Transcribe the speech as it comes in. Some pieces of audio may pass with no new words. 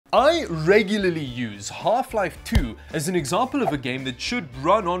I regularly use Half-Life 2 as an example of a game that should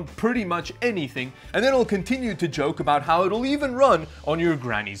run on pretty much anything, and then I'll continue to joke about how it'll even run on your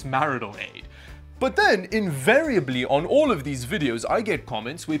granny's marital aid. But then, invariably on all of these videos, I get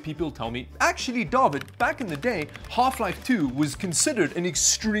comments where people tell me, actually Dawid, back in the day, Half-Life 2 was considered an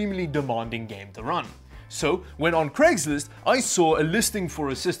extremely demanding game to run. So, when on Craigslist, I saw a listing for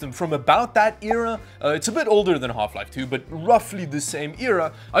a system from about that era. It's a bit older than Half-Life 2, but roughly the same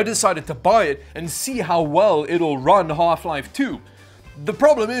era. I decided to buy it and see how well it'll run Half-Life 2. The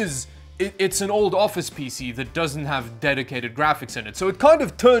problem is, it's an old office PC that doesn't have dedicated graphics in it, so it kind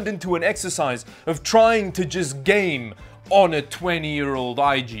of turned into an exercise of trying to just game on a 20-year-old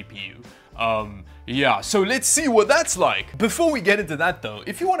iGPU. Yeah, so let's see what that's like. Before we get into that though,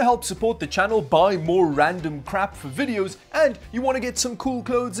 if you want to help support the channel, buy more random crap for videos, and you want to get some cool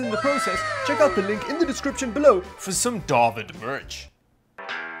clothes in the process, check out the link in the description below for some Dawid merch.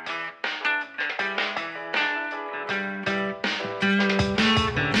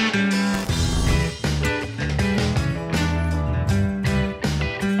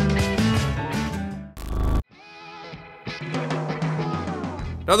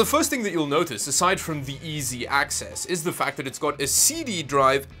 Now the first thing that you'll notice, aside from the easy access, is the fact that it's got a CD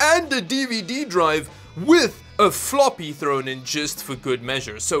drive and a DVD drive with a floppy thrown in just for good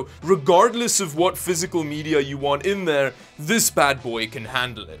measure. So regardless of what physical media you want in there, this bad boy can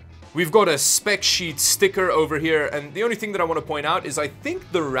handle it. We've got a spec sheet sticker over here, and the only thing that I want to point out is I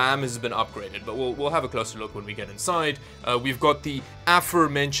think the RAM has been upgraded, but we'll have a closer look when we get inside. We've got the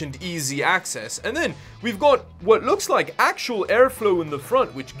aforementioned easy access, and then we've got what looks like actual airflow in the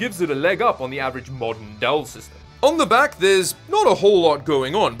front, which gives it a leg up on the average modern Dell system. On the back, there's not a whole lot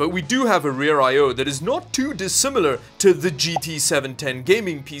going on, but we do have a rear I/O that is not too dissimilar to the GT710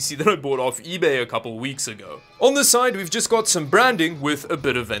 gaming PC that I bought off eBay a couple weeks ago. On the side, we've just got some branding with a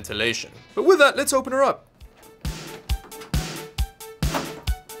bit of ventilation. But with that, let's open her up.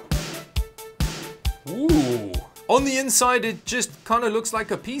 Ooh. On the inside, it just kind of looks like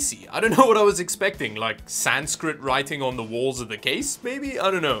a PC. I don't know what I was expecting, like Sanskrit writing on the walls of the case, maybe?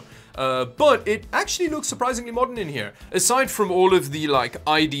 I don't know. But it actually looks surprisingly modern in here. Aside from all of the like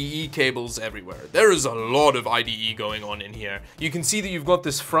IDE cables everywhere, there is a lot of IDE going on in here. You can see that you've got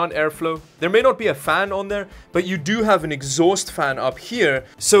this front airflow. There may not be a fan on there, but you do have an exhaust fan up here,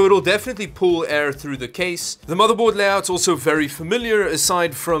 so it'll definitely pull air through the case. The motherboard layout's also very familiar,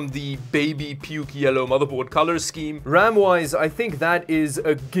 aside from the baby puke yellow motherboard color scheme. RAM-wise, I think that is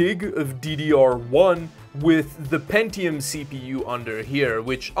a gig of DDR1 with the Pentium CPU under here,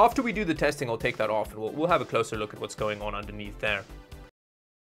 which after we do the testing, I'll take that off and we'll have a closer look at what's going on underneath there.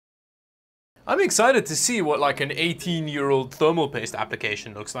 I'm excited to see what like an 18-year-old thermal paste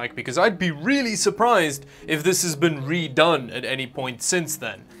application looks like, because I'd be really surprised if this has been redone at any point since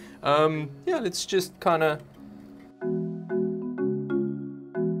then. Yeah, let's just kind of...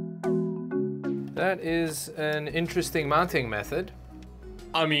 That is an interesting mounting method.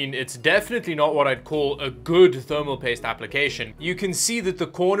 I mean, it's definitely not what I'd call a good thermal paste application. You can see that the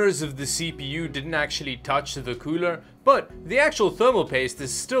corners of the CPU didn't actually touch the cooler, but the actual thermal paste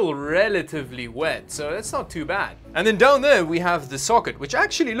is still relatively wet, so that's not too bad. And then down there we have the socket, which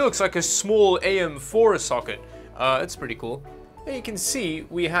actually looks like a small AM4 socket. It's pretty cool. And you can see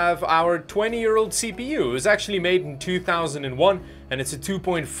we have our 20-year-old CPU. It was actually made in 2001, and it's a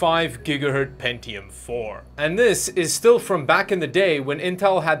 2.5 gigahertz Pentium 4. And this is still from back in the day when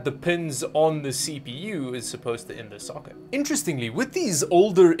Intel had the pins on the CPU as opposed to in the socket. Interestingly, with these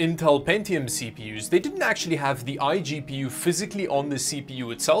older Intel Pentium CPUs, they didn't actually have the iGPU physically on the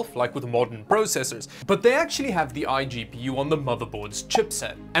CPU itself, like with modern processors, but they actually have the iGPU on the motherboard's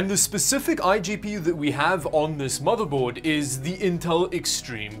chipset. And the specific iGPU that we have on this motherboard is the Intel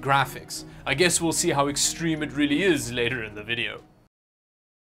Extreme Graphics. I guess we'll see how extreme it really is later in the video.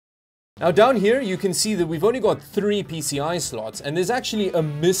 Now down here you can see that we've only got 3 PCI slots, and there's actually a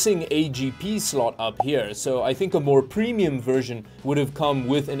missing AGP slot up here, so I think a more premium version would have come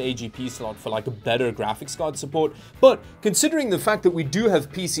with an AGP slot for like a better graphics card support. But considering the fact that we do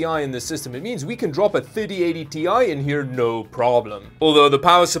have PCI in the system, it means we can drop a 3080 Ti in here no problem. Although the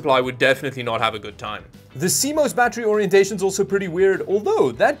power supply would definitely not have a good time. The CMOS battery orientation is also pretty weird,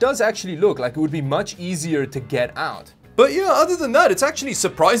 although that does actually look like it would be much easier to get out. But yeah, other than that, it's actually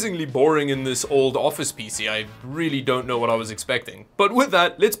surprisingly boring in this old office PC. I really don't know what I was expecting. But with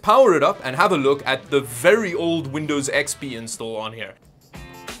that, let's power it up and have a look at the very old Windows XP install on here.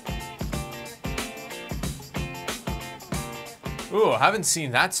 Oh, haven't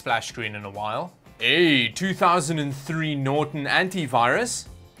seen that splash screen in a while. Hey, 2003 Norton antivirus.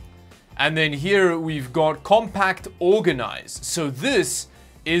 And then here we've got Compact Organize. So this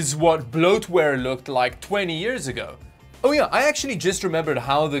is what bloatware looked like 20 years ago. Oh yeah, I actually just remembered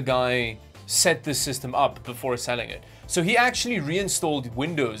how the guy set this system up before selling it. So he actually reinstalled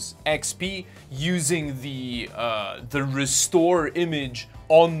Windows XP using the restore image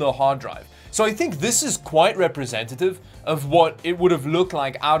on the hard drive. So I think this is quite representative of what it would have looked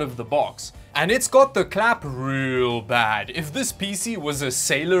like out of the box. And it's got the clap real bad. If this PC was a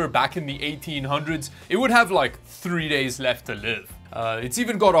sailor back in the 1800s, it would have like 3 days left to live. It's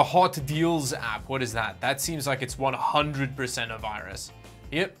even got a hot deals app. What is that? That seems like it's 100% a virus.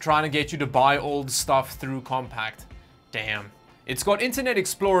 Yep, trying to get you to buy old stuff through Compact. Damn. It's got Internet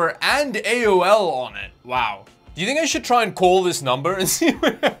Explorer and AOL on it. Wow. Do you think I should try and call this number and see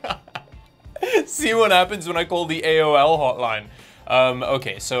what happens when I call the AOL hotline?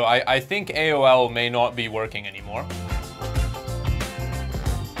 Okay, so I think AOL may not be working anymore.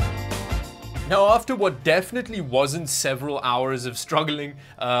 Now, after what definitely wasn't several hours of struggling,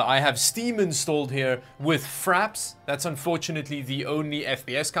 I have Steam installed here with Fraps. That's unfortunately the only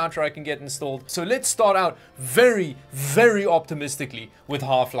FPS counter I can get installed. So let's start out very, very optimistically with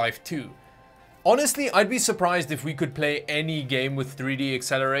Half-Life 2. Honestly, I'd be surprised if we could play any game with 3D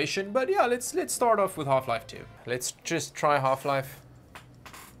acceleration, but yeah, let's start off with Half-Life 2. Let's just try Half-Life.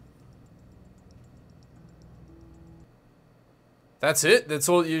 That's it? That's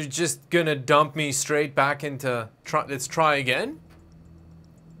all? You're just gonna dump me straight back into... Let's try again?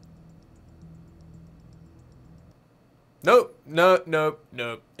 Nope, nope.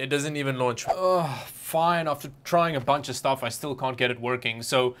 It doesn't even launch. Ugh, fine. After trying a bunch of stuff, I still can't get it working.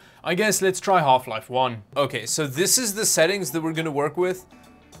 So I guess let's try Half-Life 1. Okay, so this is the settings that we're gonna work with.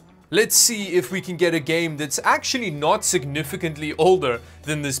 Let's see if we can get a game that's actually not significantly older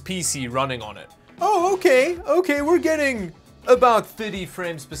than this PC running on it. Oh, okay, we're getting about 30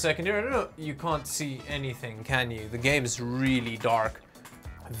 frames per second here. No, you can't see anything, can you? The game is really dark.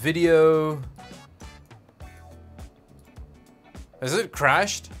 Video. Has it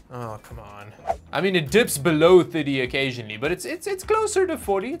crashed? Oh, come on. I mean, it dips below 30 occasionally, but it's closer to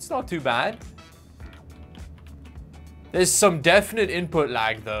 40. It's not too bad. There's some definite input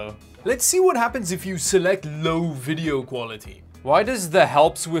lag though. Let's see what happens if you select low video quality. Why does the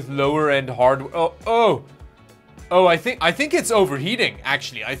helps with lower end hardware? Oh, I think it's overheating,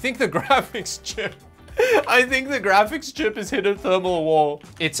 actually. I think the graphics chip... I think the graphics chip has hit a thermal wall.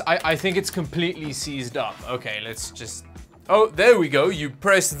 I think it's completely seized up. Okay, let's just... Oh, there we go. You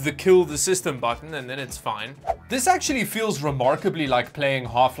press the kill the system button and then it's fine. This actually feels remarkably like playing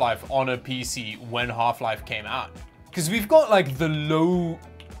Half-Life on a PC when Half-Life came out. Because we've got like the low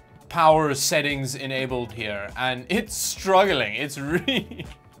power settings enabled here and it's struggling. It's really...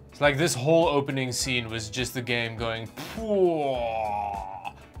 Like this whole opening scene was just the game going,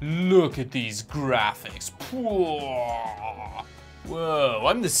 look at these graphics. Whoa,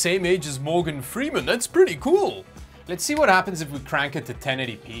 I'm the same age as Morgan Freeman. That's pretty cool. Let's see what happens if we crank it to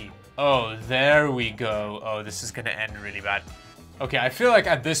 1080p. Oh, there we go. Oh, this is gonna end really bad. Okay, I feel like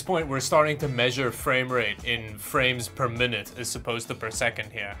at this point we're starting to measure frame rate in frames per minute as opposed to per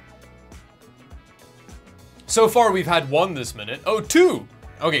second here. So far we've had 1 this minute. Oh, 2!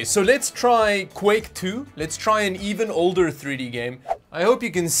 Okay, so let's try Quake 2. Let's try an even older 3D game. I hope you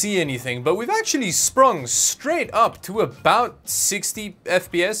can see anything, but we've actually sprung straight up to about 60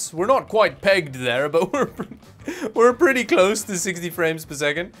 FPS. We're not quite pegged there, but we're pretty close to 60 frames per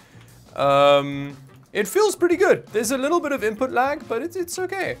second. It feels pretty good. There's a little bit of input lag, but it's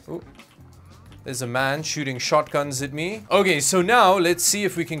okay. Ooh. There's a man shooting shotguns at me. Okay, so now let's see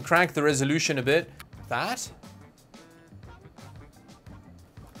if we can crank the resolution a bit. That?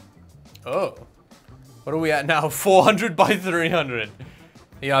 Oh, what are we at now? 400 by 300.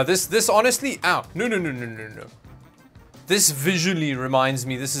 Yeah, this honestly, ow, no. This visually reminds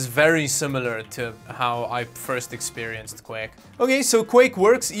me, this is very similar to how I first experienced Quake. Okay, so Quake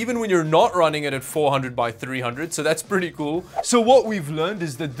works even when you're not running it at 400 by 300, so that's pretty cool. So what we've learned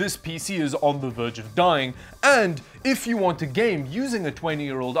is that this PC is on the verge of dying, and if you want to game using a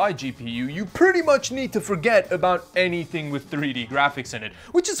 20-year-old iGPU, you pretty much need to forget about anything with 3D graphics in it,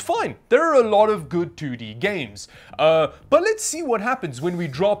 which is fine. There are a lot of good 2D games. But let's see what happens when we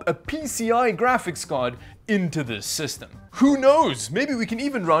drop a PCI graphics card into this system. Who knows? Maybe we can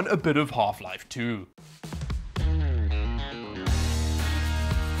even run a bit of Half-Life 2.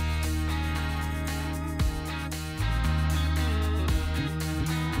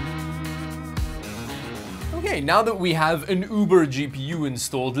 Okay, now that we have an Uber GPU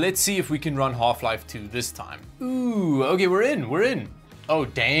installed, let's see if we can run Half-Life 2 this time. Ooh, okay, we're in. Oh,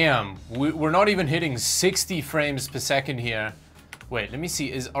 damn. We're not even hitting 60 frames per second here. Wait, let me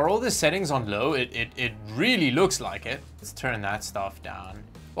see. Are all the settings on low? It really looks like it. Let's turn that stuff down.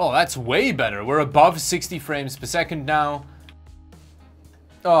 Well, that's way better. We're above 60 frames per second now.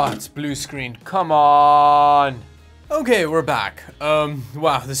 Oh, it's blue screen. Come on. Okay, we're back.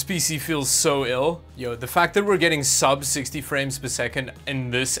 Wow, this PC feels so ill. Yo, the fact that we're getting sub 60 frames per second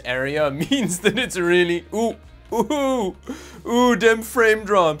in this area means that it's really... Ooh, them frame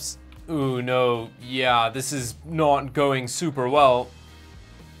drops. Ooh, no. Yeah, this is not going super well.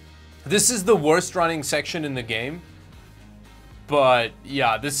 This is the worst running section in the game. But,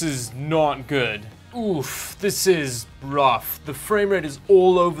 yeah, this is not good. Oof, this is rough. The frame rate is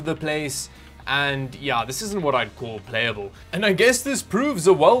all over the place. And yeah, this isn't what I'd call playable. And I guess this proves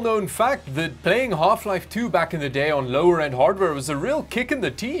a well-known fact that playing Half-Life 2 back in the day on lower-end hardware was a real kick in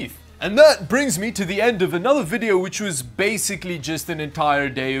the teeth. And that brings me to the end of another video, which was basically just an entire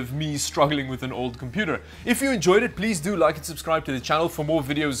day of me struggling with an old computer. If you enjoyed it, please do like and subscribe to the channel for more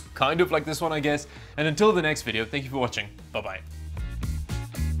videos kind of like this one, I guess. And until the next video, thank you for watching. Bye-bye.